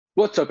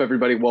What's up,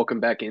 everybody?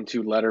 Welcome back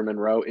into Letterman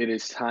Row. It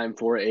is time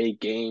for a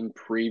game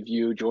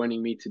preview.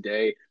 Joining me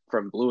today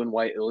from Blue and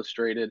White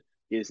Illustrated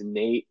is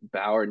Nate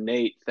Bauer.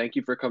 Nate, thank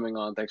you for coming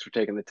on. Thanks for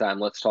taking the time.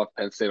 Let's talk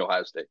Penn State,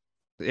 Ohio State.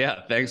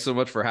 Yeah, thanks so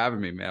much for having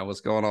me, man.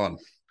 What's going on?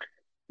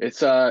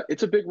 It's a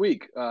big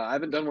week. I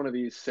haven't done one of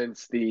these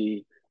since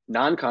the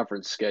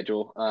non-conference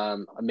schedule.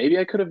 Maybe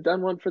I could have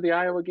done one for the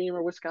Iowa game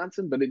or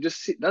Wisconsin, but it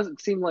just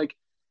doesn't seem like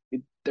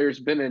there's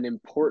been an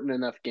important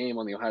enough game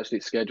on the Ohio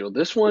State schedule.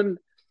 This one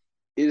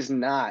is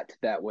not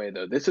that way,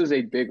 though. This is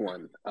a big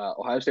one.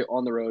 Ohio State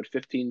on the road,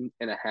 15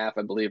 and a half,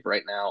 I believe,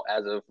 right now,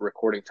 as of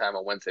recording time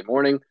on Wednesday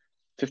morning.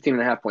 15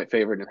 and a half point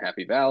favorite in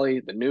Happy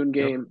Valley. The noon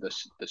Yep. game,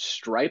 the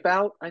stripe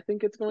out, I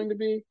think it's going to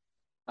be.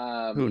 Who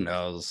Um,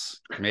 knows?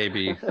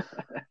 Maybe.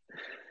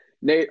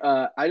 Nate,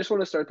 I just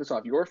want to start this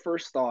off. Your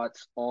first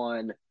thoughts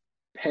on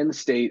Penn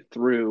State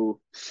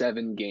through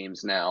 7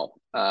 games now.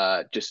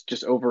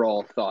 Just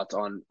overall thoughts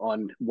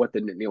on what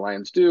the Nittany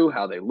Lions do,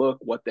 how they look,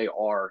 what they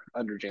are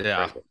under James Yeah.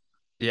 Franklin.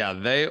 Yeah,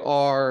 they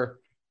are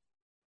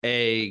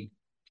a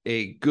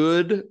a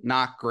good,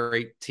 not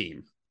great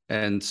team.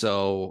 And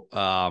so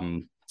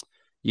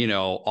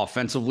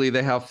offensively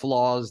they have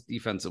flaws,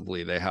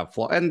 defensively they have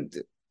flaws. And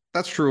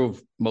that's true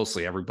of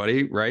mostly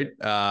everybody, right?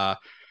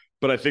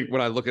 But I think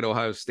when I look at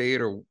Ohio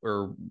State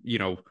or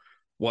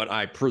what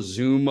I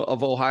presume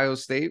of Ohio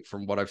State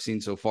from what I've seen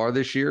so far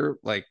this year,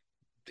 like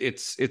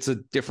it's a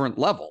different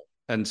level.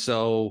 And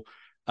so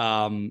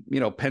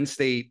Penn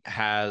State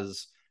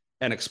has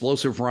an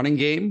explosive running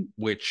game,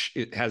 which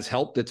it has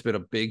helped. It's been a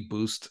big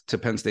boost to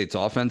Penn State's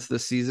offense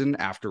this season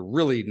after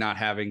really not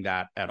having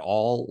that at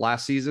all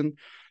last season.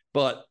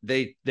 But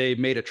they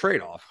made a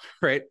trade-off,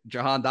 right?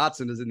 Jahan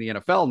Dotson is in the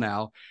NFL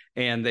now,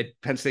 and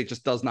Penn State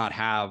just does not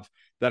have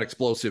that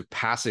explosive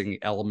passing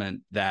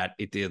element that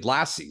it did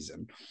last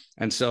season.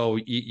 And so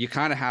you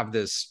kind of have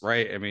this,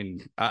 right? I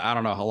mean, I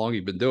don't know how long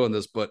you've been doing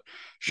this, but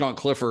Sean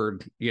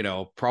Clifford,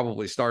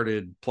 probably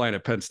started playing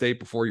at Penn State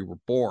before you were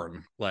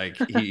born. Like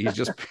he's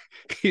just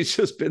he's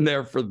just been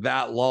there for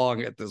that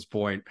long at this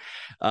point.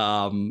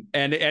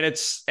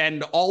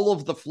 And all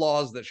of the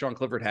flaws that Sean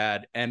Clifford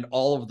had and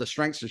all of the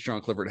strengths that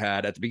Sean Clifford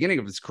had at the beginning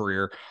of his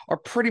career are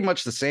pretty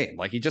much the same.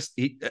 Like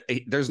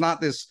there's not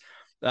this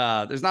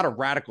there's not a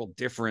radical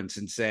difference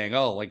in saying,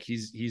 oh, like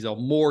he's a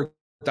more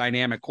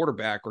dynamic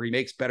quarterback or he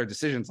makes better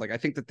decisions. Like I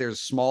think that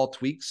there's small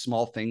tweaks,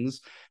 small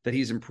things that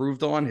he's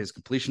improved on. His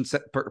completion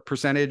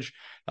percentage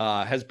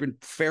has been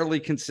fairly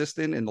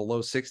consistent in the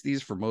low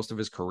 60s for most of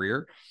his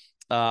career.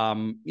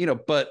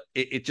 But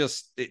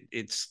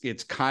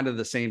it's kind of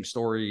the same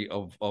story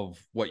of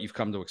what you've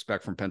come to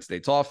expect from Penn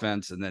State's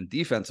offense. And then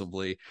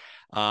defensively,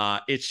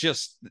 it's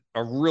just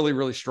a really,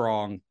 really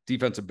strong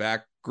defensive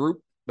back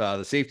group.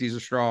 The safeties are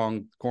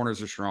strong,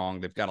 corners are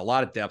strong. They've got a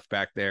lot of depth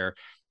back there.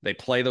 They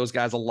play those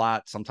guys a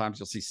lot. Sometimes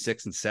you'll see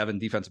 6 and 7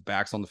 defensive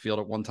backs on the field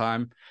at one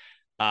time.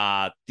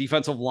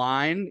 Defensive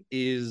line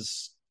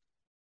is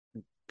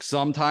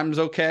sometimes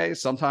okay,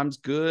 sometimes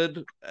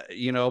good,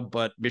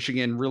 but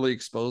Michigan really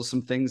exposed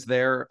some things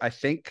there, I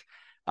think.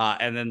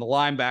 And then the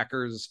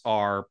linebackers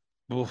are,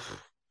 who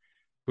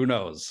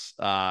knows?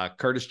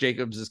 Curtis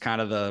Jacobs is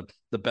kind of the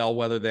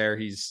bellwether there.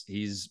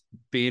 He's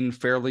been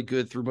fairly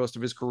good through most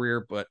of his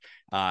career, but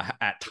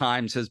at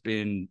times has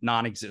been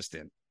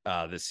non-existent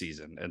this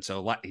season. And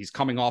so he's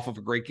coming off of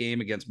a great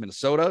game against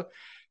Minnesota,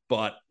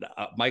 but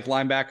Mike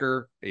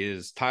linebacker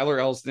is Tyler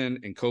Elston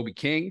and Kobe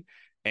King.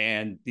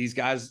 And these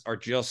guys are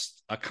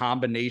just a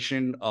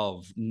combination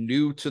of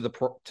new to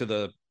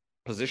the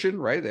position,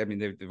 right? I mean,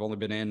 they've only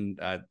been in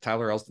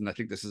Tyler Elston. I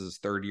think this is his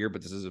 3rd year,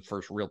 but this is his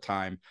first real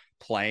time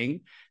playing.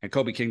 And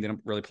Kobe King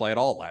didn't really play at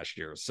all last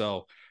year.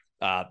 So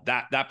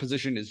that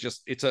position is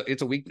just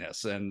it's a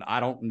weakness, and I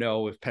don't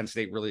know if Penn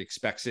State really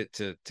expects it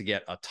to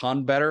get a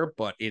ton better,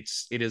 but it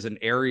is an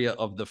area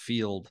of the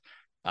field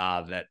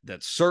that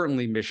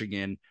certainly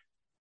Michigan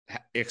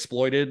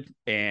exploited,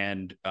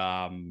 and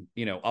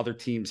other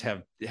teams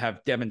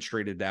have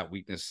demonstrated that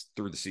weakness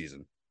through the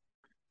season.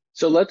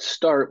 So let's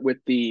start with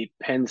the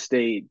Penn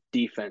State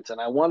defense.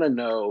 And I want to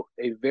know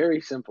a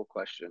very simple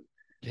question.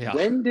 Yeah.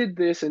 When did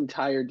this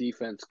entire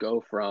defense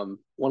go from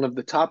one of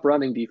the top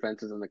running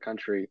defenses in the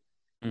country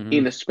Mm-hmm.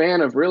 in a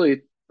span of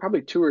really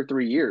probably 2 or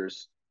 3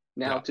 years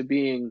now Yeah. to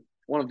being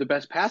one of the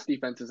best pass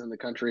defenses in the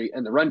country,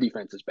 and the run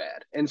defense is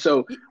bad? And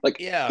so, like,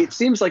 Yeah. it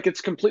seems like it's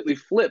completely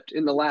flipped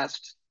in the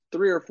last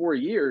 3 or 4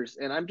 years.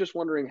 And I'm just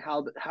wondering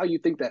how you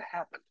think that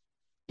happened.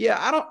 Yeah,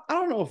 I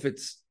don't know if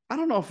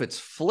it's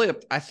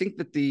flipped. I think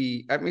that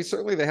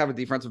certainly they have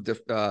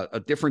a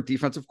different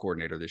defensive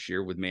coordinator this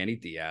year with Manny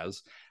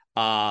Diaz.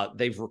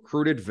 They've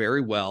recruited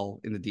very well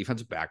in the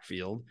defensive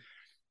backfield.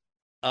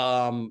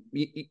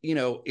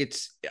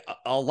 It's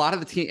a lot of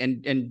the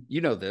team, and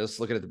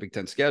this, looking at the Big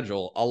Ten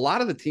schedule, a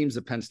lot of the teams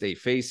that Penn State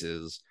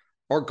faces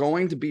are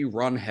going to be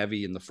run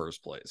heavy in the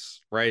first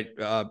place, right?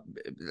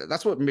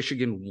 That's what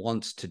Michigan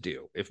wants to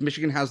do. If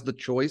Michigan has the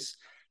choice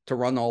to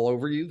run all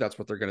over you, that's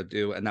what they're going to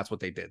do, and that's what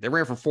they did. They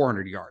ran for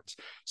 400 yards.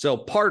 So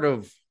part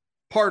of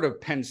part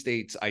of Penn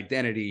State's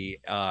identity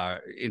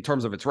in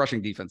terms of its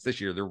rushing defense this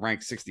year. They're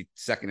ranked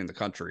 62nd in the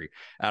country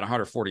at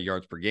 140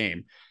 yards per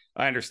game.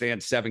 I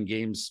understand 7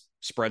 games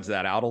spreads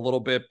that out a little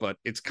bit, but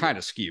it's kind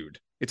of skewed.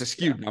 It's a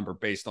skewed number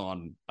based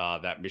on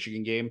that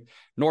Michigan game.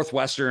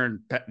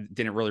 Northwestern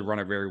didn't really run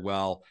it very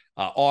well.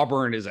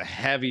 Auburn is a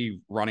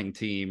heavy running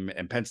team,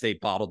 and Penn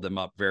State bottled them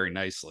up very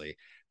nicely.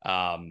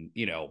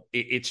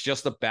 It's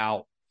just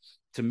about,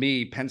 to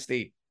me, Penn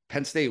State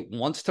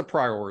wants to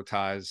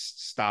prioritize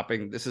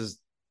stopping. This is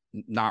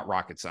not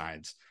rocket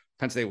science.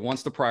 Penn State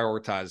wants to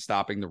prioritize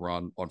stopping the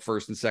run on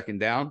first and second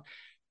down,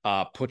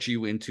 put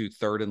you into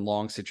third and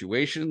long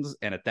situations.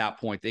 And at that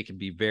point, they can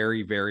be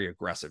very, very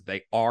aggressive.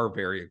 They are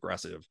very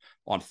aggressive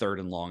on third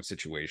and long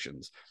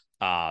situations.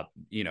 In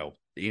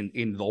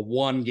the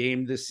one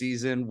game this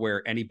season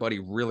where anybody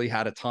really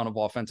had a ton of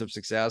offensive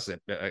success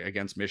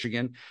against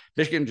Michigan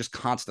just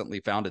constantly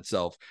found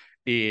itself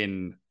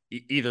in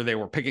either they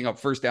were picking up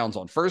first downs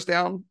on first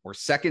down or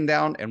second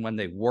down. And when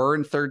they were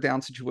in third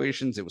down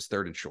situations, it was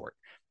third and short.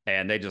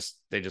 And they just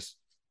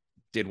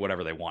did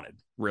whatever they wanted,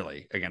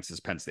 really, against this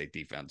Penn State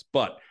defense.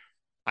 But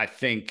I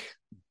think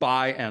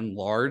by and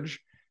large,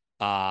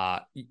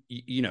 Penn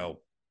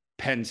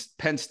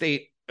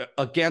State,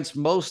 against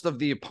most of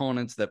the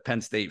opponents that Penn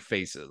State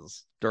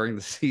faces during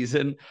the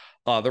season,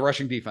 the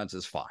rushing defense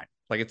is fine.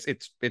 Like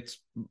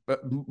it's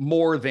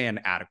more than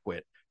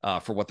adequate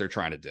for what they're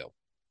trying to do.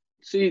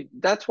 See,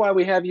 that's why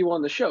we have you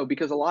on the show,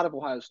 because a lot of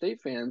Ohio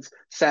State fans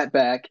sat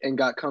back and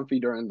got comfy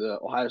during the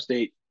Ohio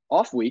State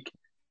off week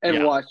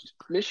and watched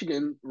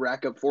Michigan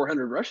rack up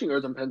 400 rushing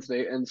yards on Penn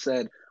State and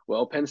said,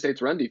 well, Penn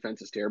State's run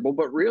defense is terrible.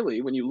 But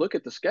really, when you look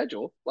at the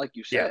schedule, like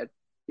you said,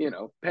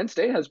 Penn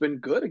State has been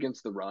good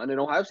against the run, and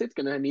Ohio State's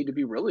going to need to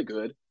be really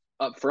good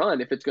up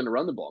front if it's going to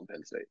run the ball in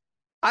Penn State.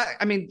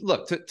 I mean,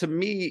 look, to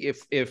me,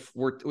 if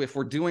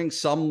we're doing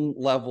some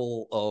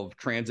level of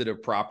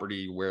transitive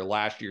property where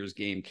last year's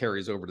game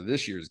carries over to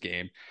this year's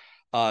game,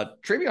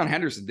 Travion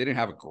Henderson didn't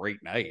have a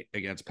great night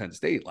against Penn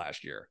State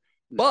last year,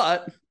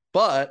 but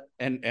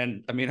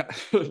and I mean,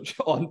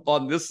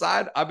 on this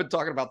side, I've been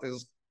talking about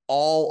this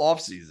all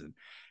offseason.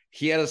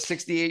 He had a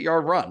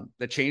 68-yard run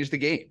that changed the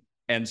game.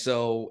 And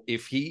so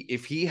if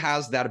he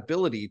has that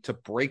ability to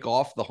break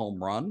off the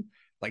home run,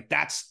 like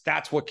that's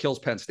what kills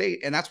Penn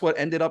State. And that's what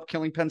ended up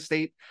killing Penn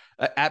State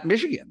at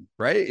Michigan,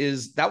 right?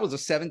 That was a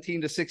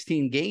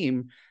 17-16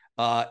 game.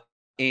 Blake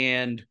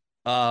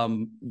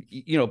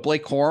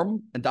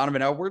Corum and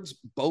Donovan Edwards,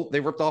 both, they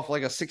ripped off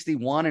like a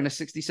 61 and a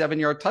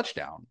 67-yard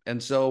touchdown.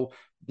 And so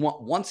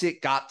once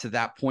it got to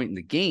that point in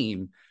the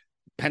game,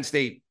 Penn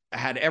State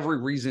had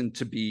every reason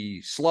to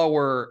be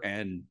slower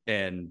and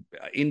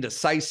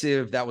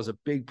indecisive. That was a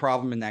big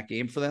problem in that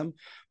game for them.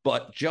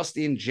 But just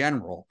in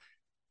general,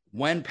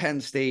 when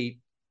Penn State,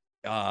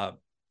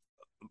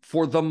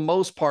 for the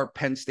most part,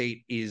 Penn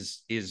State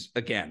is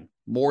again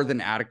more than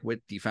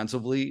adequate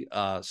defensively,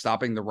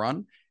 stopping the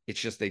run. It's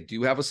just they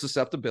do have a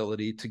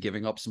susceptibility to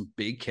giving up some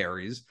big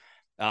carries,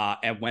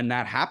 and when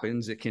that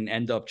happens, it can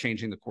end up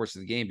changing the course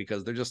of the game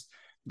because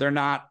they're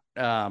not.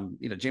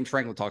 James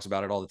Franklin talks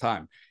about it all the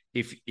time.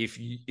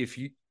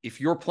 If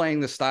you're playing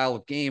the style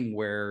of game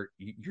where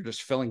you're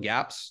just filling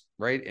gaps,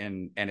 right,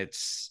 and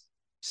it's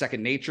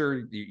second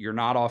nature, you're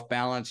not off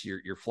balance,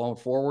 you're flowing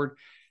forward,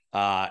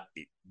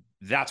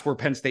 that's where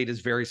Penn State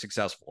is very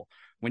successful.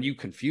 When you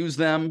confuse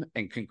them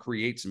and can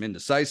create some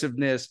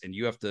indecisiveness and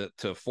you have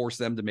to force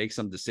them to make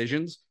some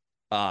decisions,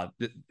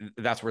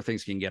 that's where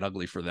things can get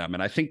ugly for them.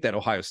 And I think that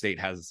Ohio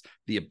State has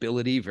the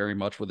ability very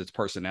much with its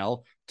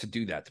personnel to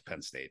do that to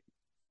Penn State.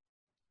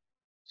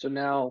 So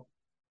now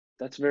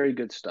that's very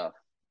good stuff.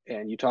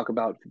 And you talk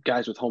about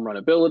guys with home run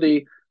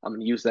ability. I'm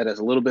going to use that as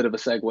a little bit of a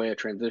segue, a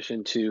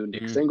transition to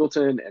Nick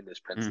Singleton and this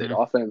Penn State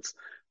offense.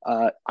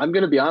 I'm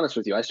going to be honest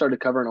with you. I started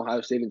covering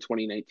Ohio State in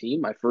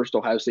 2019. My first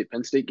Ohio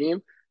State-Penn State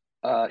game,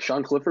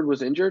 Sean Clifford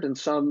was injured, and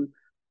some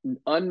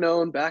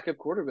unknown backup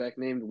quarterback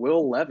named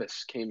Will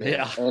Levis came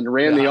in and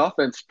ran the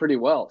offense pretty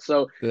well.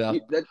 So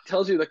that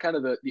tells you the kind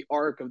of the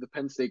arc of the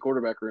Penn State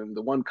quarterback room.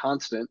 The one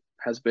constant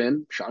has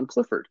been Sean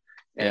Clifford.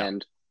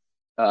 And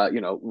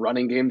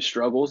running game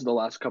struggles the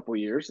last couple of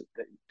years.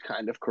 They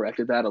kind of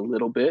corrected that a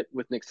little bit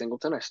with Nick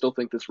Singleton. I still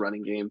think this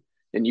running game,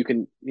 and you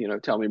can,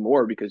 tell me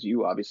more because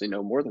you obviously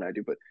know more than I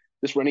do, but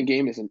this running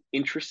game is an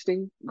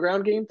interesting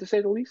ground game to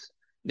say the least.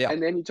 Yeah.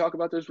 And then you talk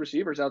about those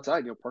receivers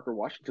outside. Parker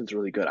Washington's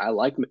really good. I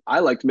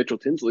liked Mitchell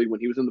Tinsley when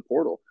he was in the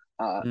portal.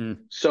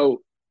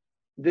 So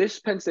this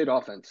Penn State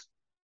offense,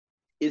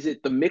 is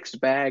it the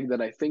mixed bag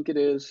that I think it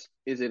is?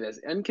 Is it as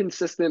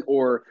inconsistent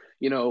or,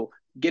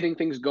 getting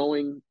things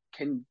going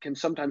can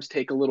sometimes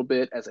take a little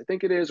bit as I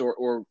think it is,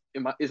 or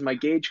is my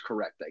gauge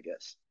correct, I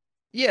guess?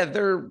 Yeah,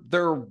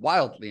 they're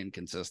wildly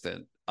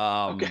inconsistent.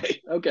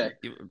 Okay.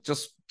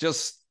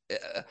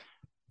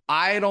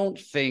 I don't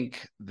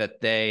think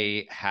that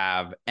they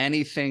have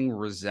anything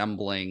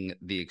resembling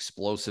the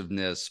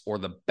explosiveness or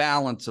the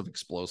balance of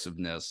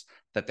explosiveness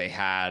that they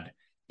had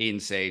in,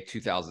 say,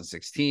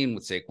 2016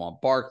 with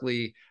Saquon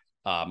Barkley,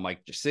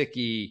 Mike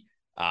Gesicki.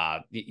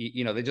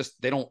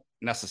 They don't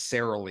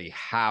necessarily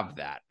have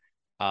that.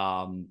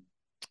 Um,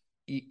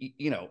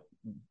 you know,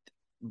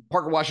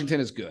 Parker Washington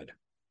is good.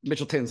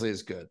 Mitchell Tinsley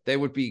is good. They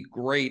would be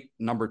great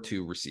number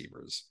 2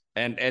 receivers.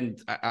 And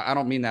I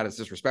don't mean that as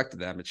disrespect to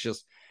them. It's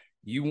just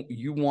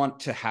you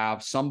want to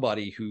have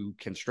somebody who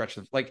can stretch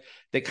them. Like,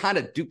 they kind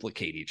of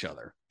duplicate each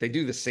other. They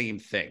do the same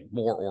thing,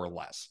 more or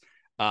less.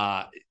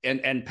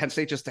 And Penn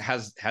State just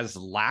has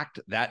lacked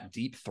that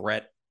deep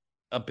threat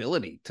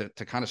ability to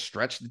kind of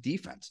stretch the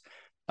defense,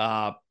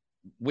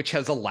 which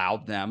has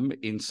allowed them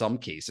in some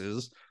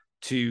cases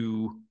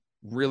to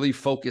really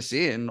focus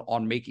in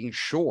on making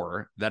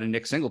sure that a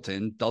Nick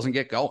Singleton doesn't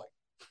get going.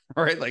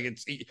 All right. Like,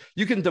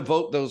 you can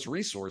devote those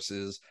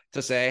resources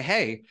to say,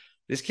 hey,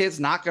 this kid's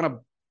not going to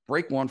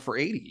break one for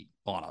 80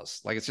 on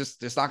us. Like,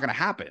 it's not going to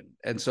happen.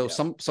 And so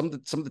some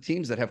of the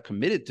teams that have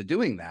committed to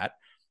doing that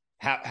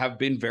have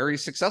been very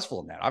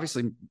successful in that.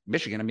 Obviously,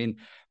 Michigan, I mean,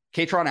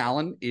 Katron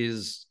Allen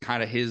is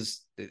kind of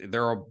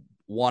they're a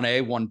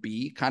 1A,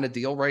 1B kind of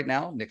deal right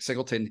now. Nick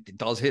Singleton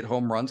does hit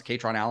home runs.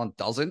 Katron Allen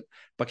doesn't,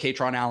 but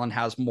Katron Allen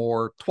has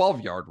more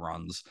 12-yard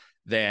runs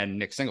than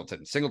Nick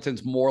Singleton.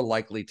 Singleton's more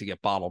likely to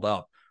get bottled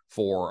up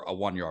for a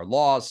 1-yard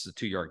loss, a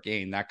 2-yard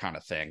gain, that kind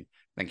of thing,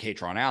 than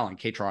Katron Allen.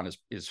 Katron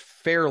is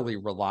fairly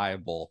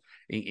reliable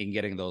in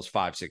getting those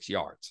 5-6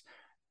 yards.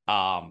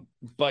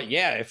 But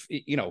yeah, if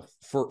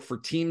for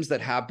teams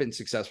that have been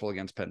successful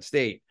against Penn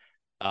State,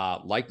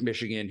 like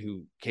Michigan,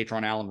 who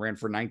Katron Allen ran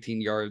for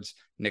 19 yards,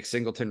 Nick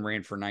Singleton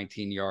ran for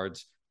 19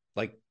 yards.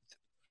 Like,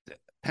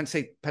 Penn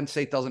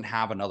State doesn't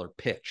have another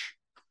pitch,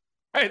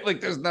 right?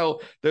 Like, there's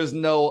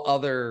no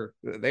other.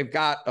 They've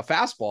got a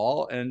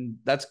fastball, and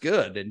that's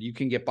good, and you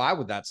can get by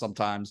with that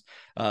sometimes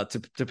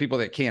to people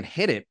that can't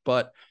hit it.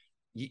 But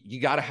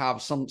you got to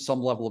have some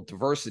level of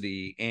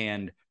diversity,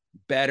 and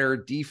better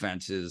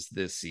defenses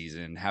this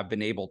season have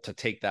been able to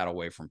take that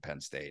away from Penn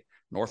State.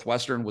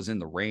 Northwestern was in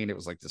the rain. It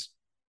was like this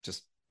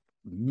just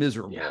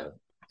miserable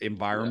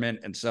environment.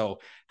 And so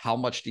how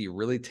much do you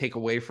really take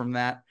away from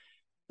that?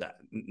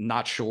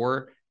 Not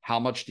sure. How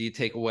much do you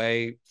take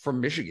away from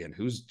Michigan,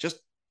 who's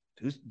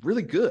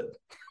really good?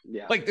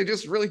 Yeah. Like, they're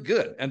just really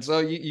good. And so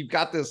you've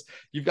got this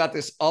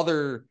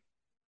other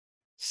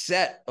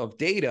set of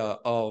data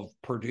of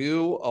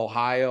Purdue,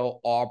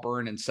 Ohio,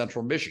 Auburn, and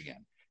Central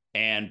Michigan.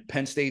 And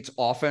Penn State's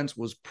offense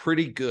was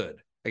pretty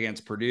good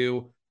against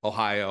Purdue,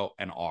 Ohio,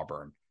 and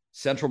Auburn.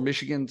 Central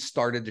Michigan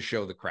started to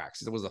show the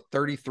cracks. It was a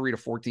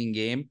 33-14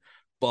 game,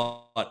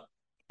 but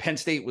Penn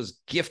State was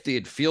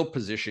gifted field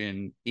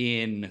position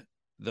in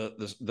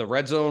the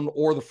red zone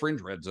or the fringe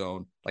red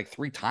zone like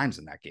 3 times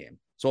in that game.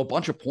 So a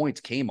bunch of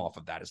points came off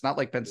of that. It's not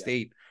like Penn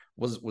State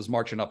was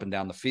marching up and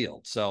down the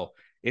field. So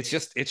it's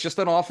just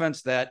an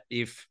offense that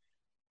if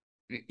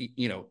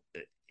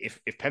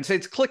Penn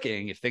State's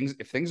clicking, if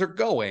things are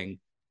going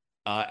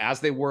as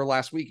they were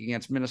last week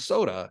against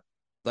Minnesota,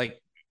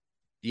 like,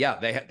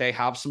 yeah, they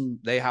have some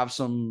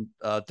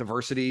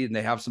diversity, and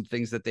they have some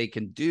things that they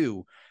can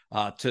do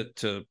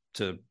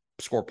to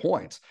score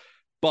points.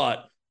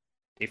 But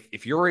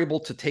if you're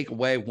able to take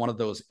away one of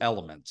those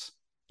elements,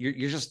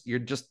 you're just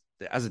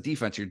as a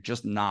defense, you're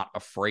just not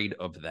afraid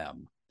of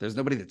them. There's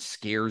nobody that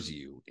scares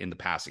you in the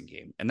passing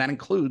game, and that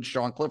includes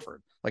Sean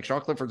Clifford. Like,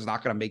 Sean Clifford's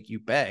not going to make you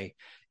pay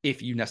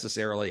if you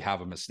necessarily have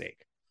a mistake.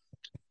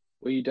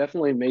 Well, you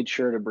definitely made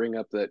sure to bring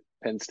up that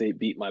Penn State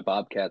beat my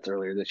Bobcats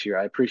earlier this year.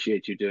 I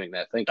appreciate you doing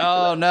that. Thank you for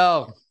Oh, that.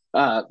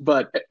 no.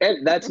 But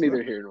that's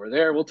neither here nor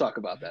there. We'll talk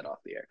about that off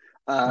the air.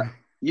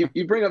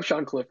 You bring up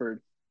Sean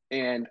Clifford,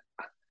 and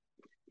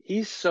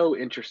he's so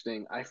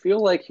interesting. I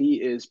feel like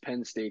he is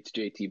Penn State's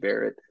JT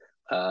Barrett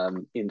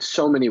in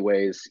so many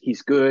ways.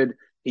 He's good.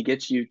 He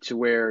gets you to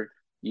where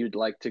you'd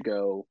like to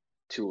go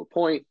to a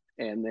point,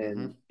 and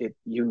then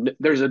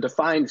there's a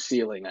defined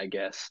ceiling, I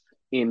guess,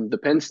 in the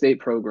Penn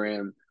State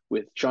program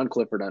with Sean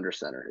Clifford under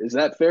center. Is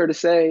that fair to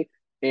say?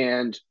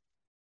 And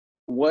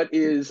what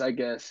is, I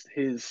guess,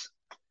 his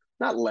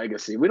not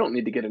legacy? We don't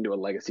need to get into a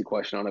legacy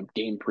question on a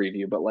game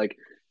preview, but like,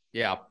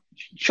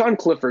 Sean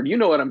Clifford, you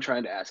know what I'm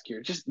trying to ask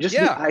here. Just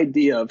the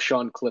idea of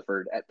Sean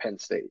Clifford at Penn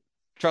State.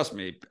 Trust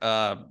me,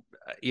 I'm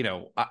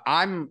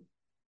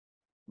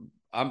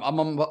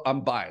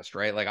biased,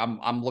 right? Like,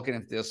 I'm looking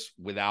at this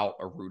without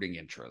a rooting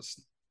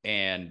interest,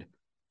 and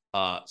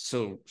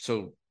so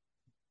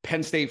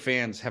Penn State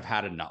fans have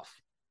had enough,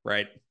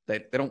 right?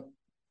 They don't,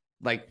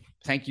 like,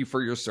 thank you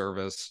for your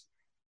service,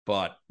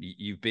 but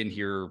you've been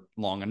here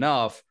long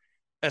enough,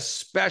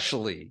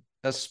 especially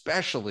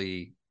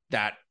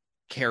that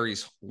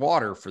carries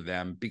water for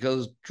them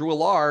because Drew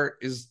Allar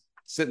is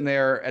sitting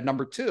there at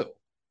number 2,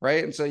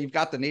 right? And so you've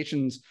got the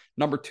nation's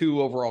number 2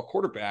 overall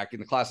quarterback in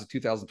the class of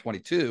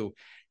 2022,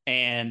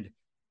 and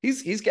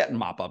he's getting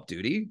mop-up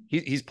duty.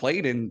 He's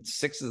played in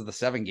 6 of the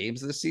 7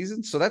 games this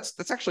season, so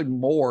that's actually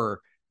more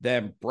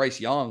than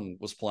Bryce Young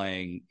was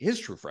playing his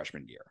true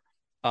freshman year.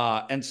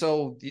 And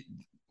so,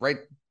 right,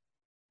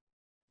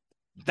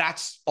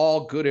 that's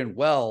all good and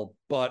well,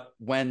 but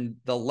when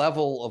the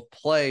level of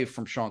play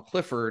from Sean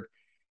Clifford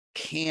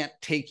can't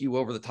take you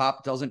over the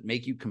top, doesn't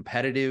make you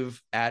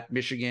competitive at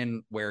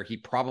Michigan, where he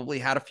probably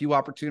had a few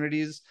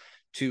opportunities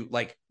to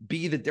like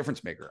be the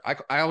difference maker.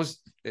 I always,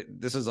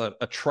 this is a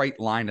trite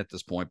line at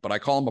this point, but I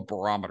call him a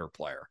barometer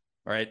player,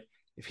 right?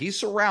 If he's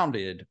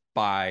surrounded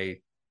by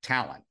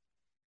talent,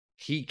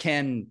 he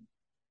can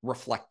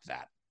reflect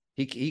that.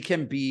 He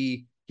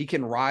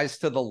can rise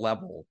to the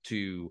level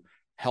to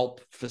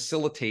help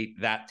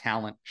facilitate that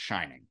talent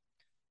shining.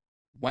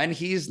 When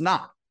he's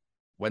not,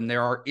 when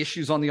there are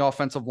issues on the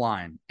offensive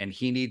line and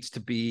he needs to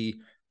be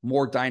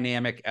more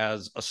dynamic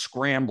as a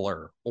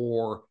scrambler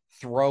or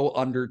throw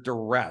under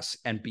duress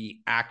and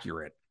be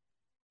accurate,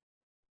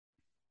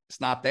 it's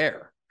not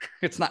there.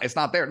 It's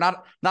not there.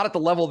 Not at the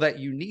level that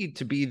you need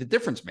to be the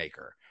difference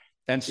maker.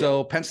 And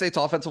so Penn State's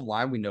offensive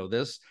line, we know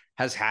this,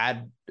 has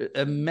had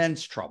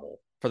immense trouble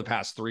for the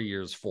past 3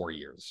 years, 4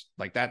 years.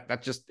 Like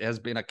that just has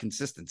been a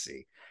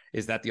consistency,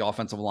 is that the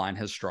offensive line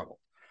has struggled.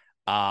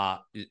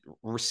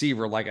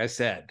 Receiver, like I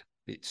said,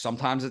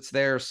 sometimes it's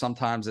there,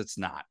 sometimes it's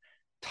not.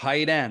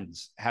 Tight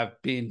ends have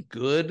been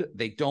good.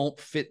 They don't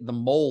fit the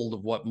mold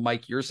of what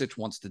Mike Yurcich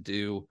wants to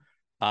do,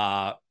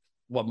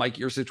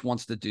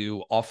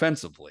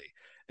 offensively.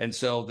 And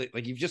so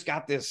like you've just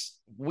got this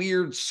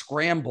weird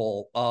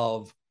scramble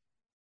of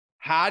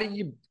how do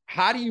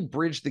you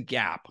bridge the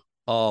gap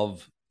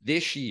of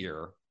this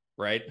year,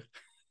 right?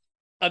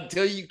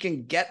 Until you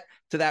can get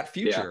to that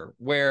future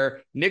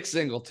where Nick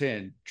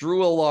Singleton, Drew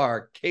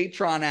Allar,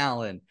 Katron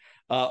Allen,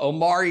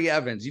 Omari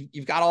Evans,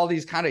 you've got all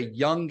these kind of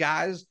young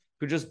guys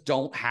who just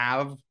don't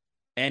have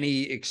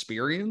any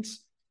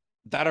experience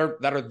that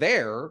are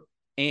there.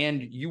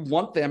 And you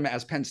want them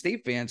as Penn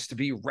State fans to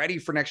be ready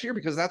for next year,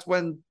 because that's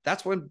when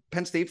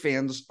Penn State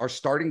fans are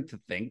starting to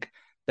think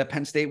that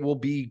Penn State will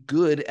be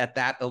good at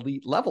that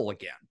elite level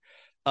again.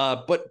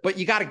 But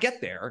you got to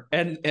get there,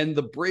 and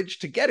the bridge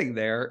to getting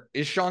there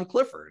is Sean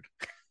Clifford.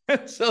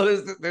 So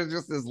there's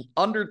just this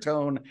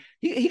undertone.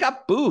 He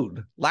got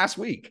booed last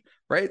week,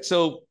 right?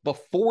 So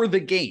before the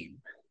game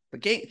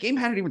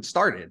hadn't even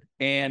started,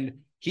 and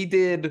he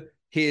did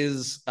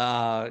his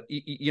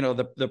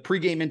the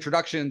pregame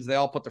introductions. They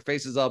all put their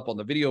faces up on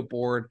the video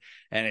board,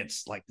 and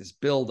it's like this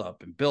build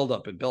up.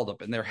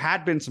 And there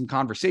had been some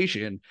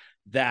conversation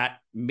that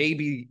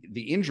maybe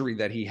the injury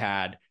that he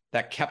had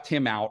that kept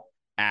him out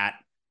in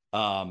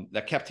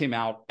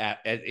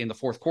the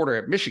fourth quarter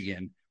at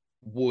Michigan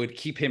would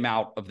keep him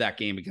out of that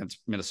game against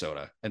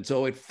Minnesota. And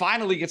so it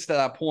finally gets to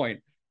that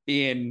point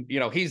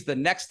he's the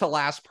next to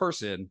last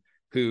person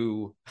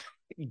who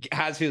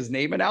has his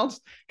name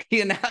announced. He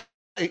announced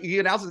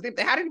his name.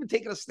 They hadn't even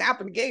taken a snap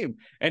in the game,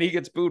 and he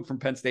gets booed from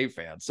Penn State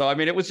fans. So, I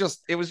mean, it's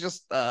just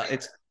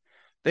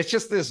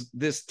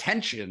this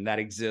tension that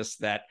exists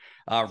that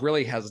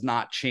really has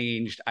not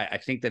changed. I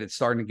think that it's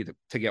starting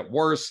to get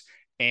worse.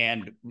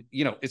 And,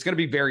 it's going to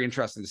be very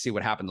interesting to see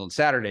what happens on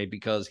Saturday,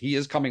 because he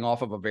is coming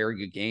off of a very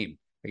good game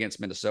against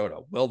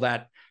Minnesota. Will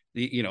that,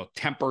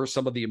 temper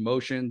some of the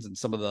emotions and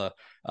some of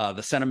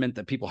the sentiment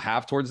that people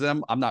have towards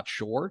them? I'm not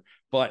sure,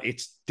 but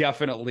it's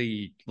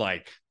definitely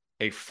like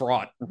a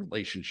fraught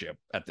relationship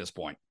at this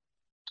point.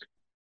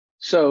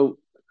 So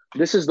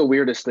this is the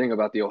weirdest thing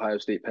about the Ohio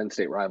State-Penn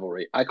State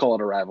rivalry. I call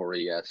it a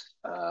rivalry, yes.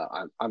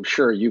 I'm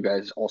sure you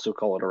guys also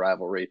call it a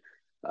rivalry.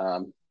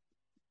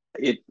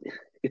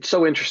 It's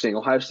so interesting.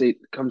 Ohio State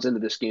comes into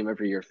this game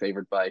every year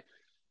favored by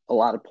a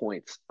lot of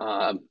points.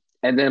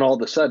 And then all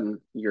of a sudden,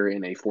 you're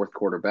in a fourth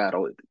quarter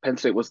battle. Penn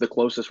State was the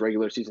closest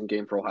regular season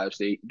game for Ohio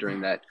State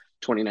during that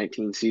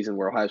 2019 season,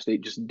 where Ohio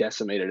State just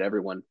decimated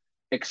everyone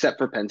except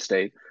for Penn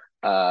State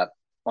on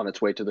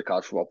its way to the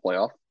college football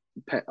playoff.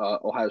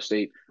 Ohio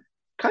State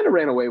kind of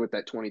ran away with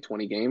that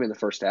 2020 game in the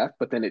first half,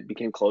 but then it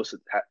became close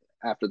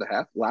after the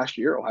half. Last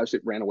year, Ohio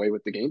State ran away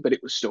with the game, but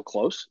it was still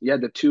close. You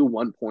had the 2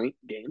 1-point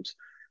games.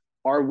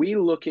 Are we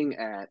looking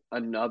at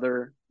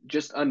another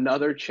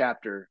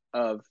chapter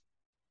of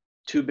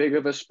too big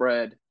of a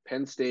spread?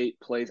 Penn State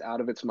plays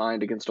out of its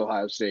mind against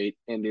Ohio State,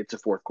 and it's a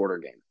fourth quarter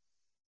game.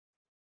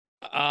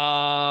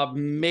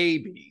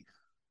 Maybe.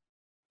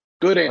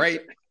 Good answer.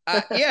 Right.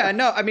 Yeah.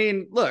 No. I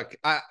mean, look.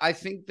 I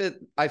think that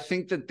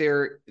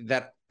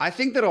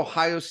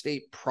Ohio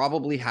State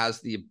probably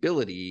has the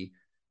ability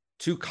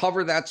to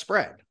cover that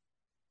spread.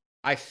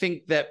 I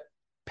think that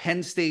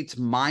Penn State's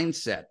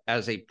mindset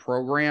as a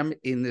program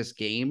in this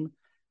game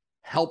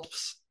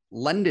helps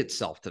lend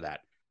itself to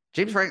that.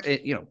 James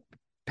Franklin,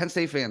 Penn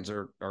State fans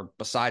are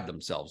beside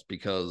themselves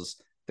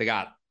because they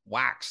got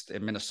waxed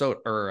in Minnesota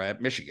or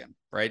at Michigan,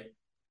 right?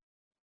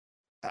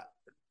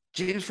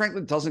 James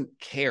Franklin doesn't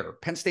care.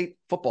 Penn State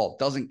football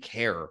doesn't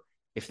care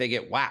if they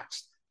get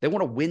waxed. They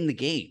want to win the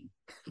game.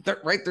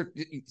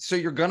 So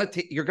you're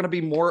gonna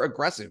be more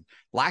aggressive.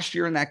 Last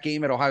year in that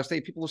game at Ohio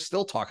State, people will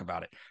still talk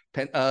about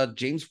it.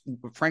 James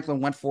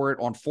Franklin went for it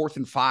on 4th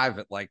and 5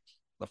 at like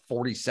the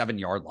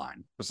 47-yard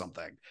line or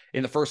something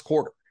in the first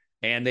quarter,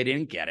 and they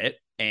didn't get it.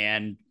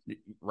 And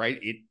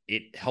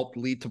it helped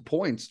lead to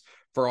points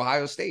for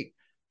Ohio State.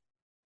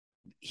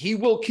 He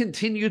will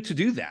continue to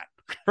do that,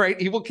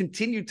 right? He will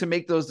continue to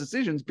make those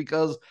decisions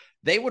because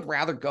they would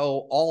rather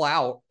go all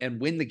out and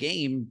win the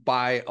game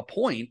by a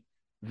point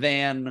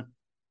than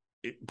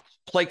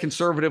play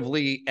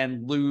conservatively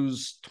and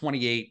lose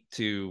 28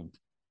 to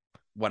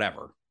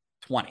whatever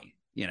 20.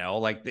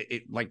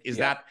 Is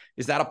Yeah.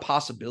 that a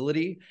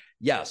possibility?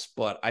 Yes,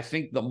 but I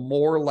think the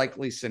more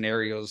likely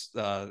scenarios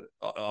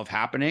of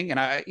happening, and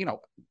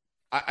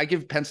I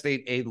give Penn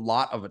State a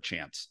lot of a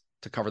chance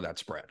to cover that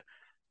spread,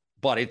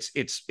 but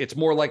it's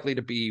more likely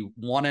to be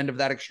one end of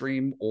that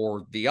extreme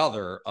or the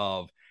other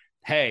of,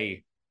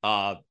 hey,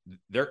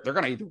 they're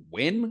going to either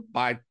win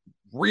by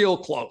real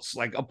close,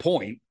 like a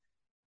point,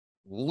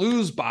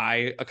 lose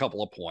by a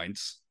couple of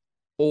points,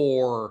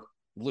 or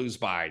lose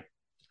by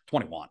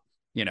 21,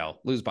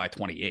 lose by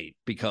 28,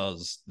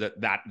 because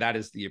that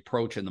is the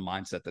approach and the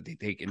mindset that they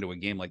take into a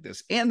game like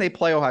this. And they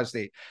play Ohio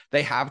State.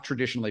 They have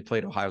traditionally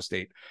played Ohio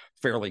State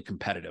fairly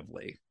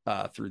competitively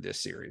through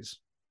this series.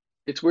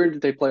 It's weird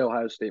that they play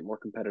Ohio State more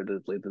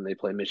competitively than they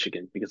play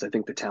Michigan, because I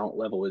think the talent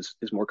level is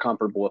more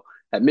comparable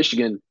at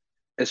Michigan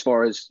as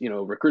far as,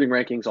 recruiting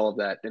rankings, all of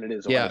that, than it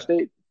is Ohio Yeah,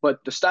 State.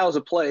 But the styles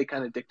of play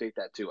kind of dictate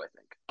that too, I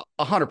think.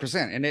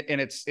 100%.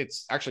 And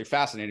it's actually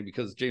fascinating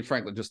because James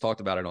Franklin just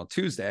talked about it on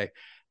Tuesday.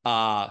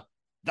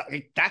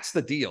 That's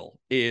the deal,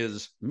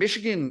 is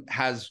Michigan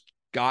has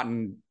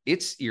gotten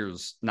its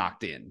ears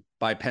knocked in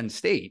by Penn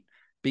State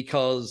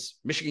because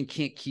Michigan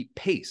can't keep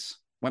pace.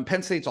 When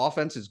Penn State's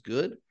offense is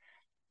good,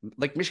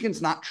 like,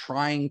 Michigan's not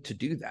trying to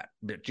do that.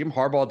 Jim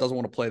Harbaugh doesn't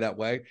want to play that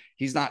way.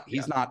 He's not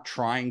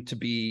trying to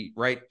be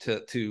right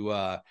to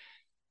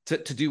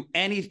do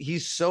any.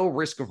 He's so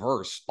risk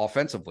averse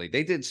offensively.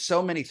 They did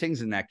so many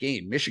things in that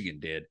game, Michigan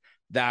did,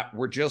 that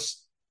were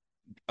just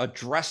a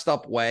dressed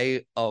up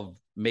way of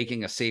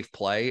making a safe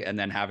play and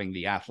then having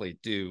the athlete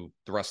do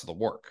the rest of the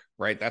work,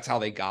 right? That's how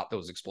they got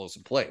those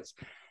explosive plays.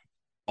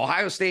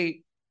 Ohio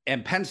State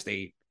and Penn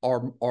State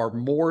are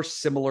more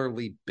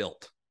similarly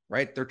built,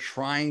 right? They're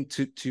trying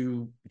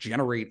to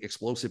generate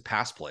explosive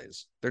pass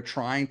plays. They're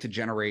trying to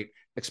generate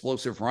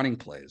explosive running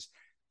plays.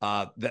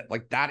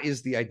 That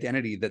is the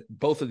identity that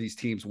both of these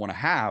teams want to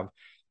have.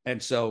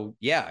 And so,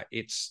 yeah,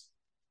 it's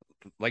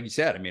like you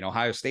said, I mean,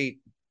 Ohio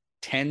State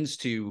tends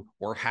to,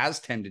 or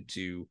has tended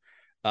to,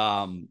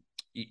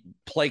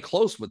 play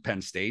close with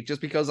Penn State,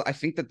 just because I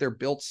think that they're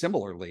built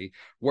similarly.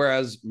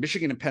 Whereas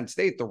Michigan and Penn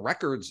State, the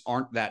records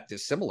aren't that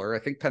dissimilar. I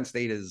think Penn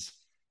State is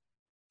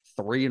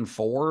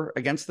 3-4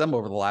 against them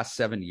over the last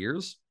 7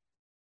 years,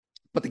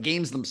 but the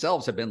games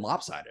themselves have been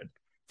lopsided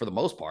for the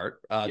most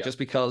part, just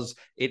because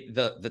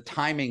the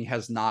timing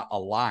has not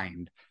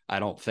aligned, I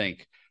don't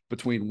think,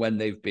 between when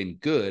they've been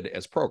good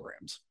as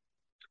programs.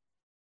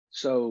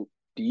 So,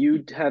 do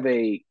you have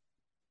a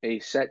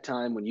set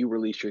time when you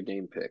release your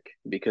game pick?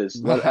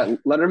 Because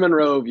Leonard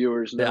Monroe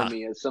viewers know Yeah.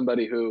 me as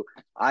somebody who,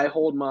 I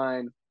hold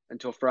mine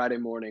until Friday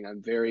morning. I'm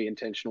very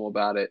intentional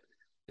about it.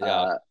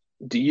 Yeah.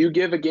 Do you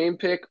give a game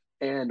pick,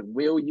 and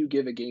will you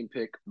give a game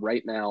pick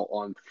right now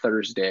on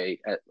Thursday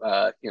at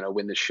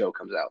when this show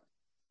comes out?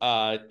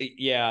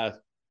 Yeah.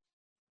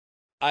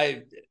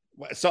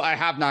 So I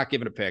have not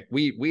given a pick.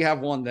 We have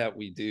one that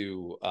we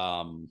do.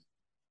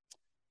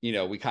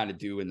 We kind of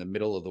do in the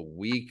middle of the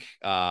week.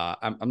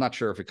 I'm not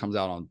sure if it comes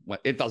out on.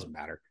 It doesn't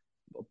matter.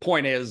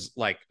 Point is,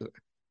 like,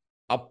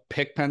 I'll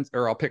pick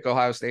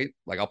Ohio State.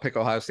 Like, I'll pick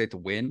Ohio State to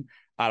win.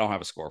 I don't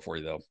have a score for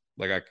you though.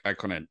 Like, I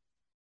couldn't.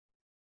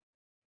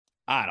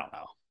 I don't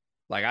know.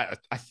 Like,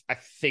 I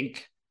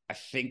think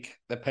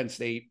that Penn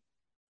State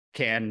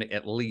can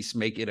at least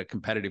make it a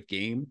competitive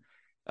game.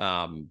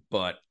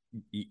 But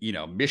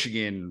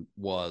Michigan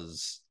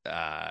was,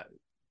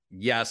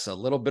 yes, a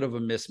little bit of a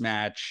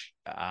mismatch.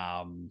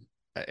 And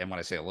when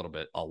I say a little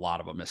bit, a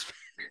lot of a mismatch.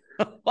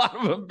 A lot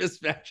of a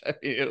mismatch. I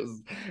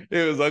mean,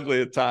 it was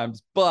ugly at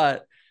times,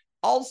 but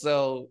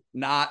also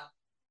not.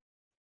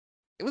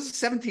 It was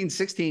a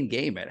 17-16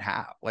 game at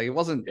half. Like, it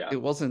wasn't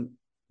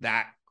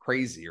that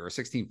crazy, or a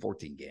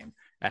 16-14 game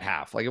at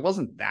half. Like, it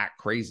wasn't that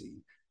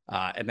crazy.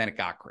 And then it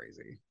got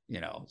crazy,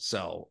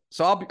 so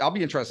I'll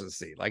be interested to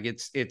see. Like,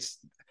 it's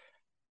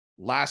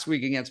last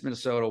week against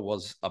Minnesota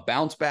was a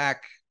bounce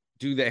back.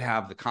 Do they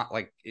have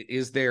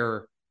is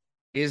there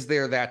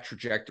that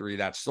trajectory,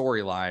 that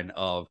storyline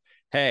of,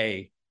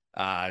 hey,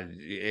 not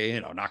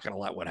going to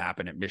let what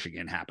happened at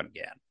Michigan happen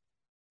again?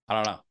 I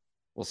don't know.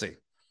 We'll see.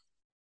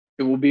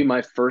 It will be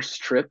my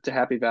first trip to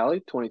Happy Valley,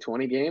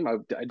 2020 game. I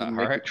didn't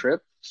make the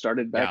trip.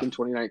 Started back in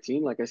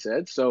 2019, like I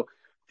said. So,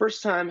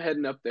 first time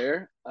heading up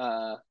there.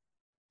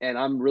 And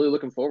I'm really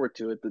looking forward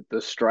to it.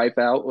 The stripe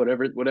out,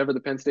 whatever the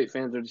Penn State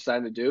fans are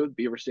deciding to do,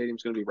 Beaver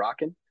Stadium's going to be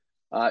rocking.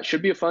 It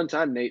should be a fun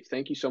time, Nate.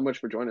 Thank you so much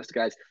for joining us,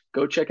 guys.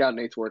 Go check out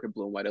Nate's work at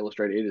Blue and White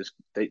Illustrated.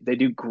 They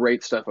do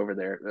great stuff over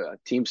there,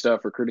 team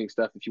stuff, recruiting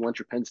stuff. If you want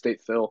your Penn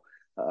State fill,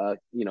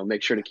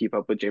 make sure to keep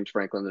up with James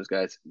Franklin. Those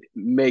guys,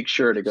 make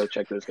sure to go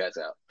check those guys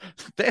out.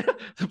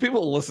 The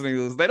people listening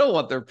to this, they don't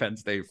want their Penn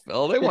State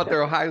fill. They want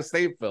their Ohio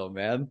State fill,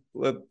 man.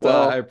 Well,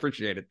 I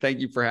appreciate it. Thank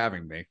you for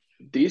having me.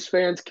 These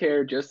fans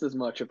care just as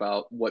much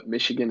about what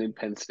Michigan and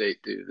Penn State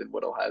do than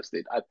what Ohio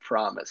State. I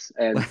promise.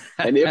 And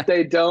if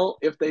they don't,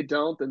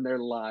 then they're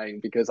lying,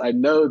 because I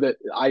know that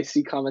I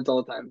see comments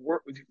all the time.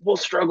 We'll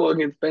struggle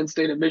against Penn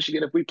State and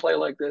Michigan if we play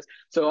like this.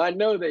 So I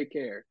know they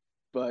care.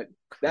 But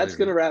that's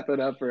going Crazy. to wrap it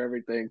up for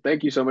everything.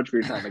 Thank you so much for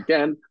your time.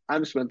 Again,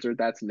 I'm Spencer.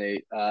 That's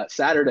Nate.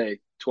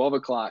 Saturday, 12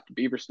 o'clock,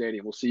 Beaver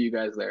Stadium. We'll see you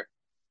guys there.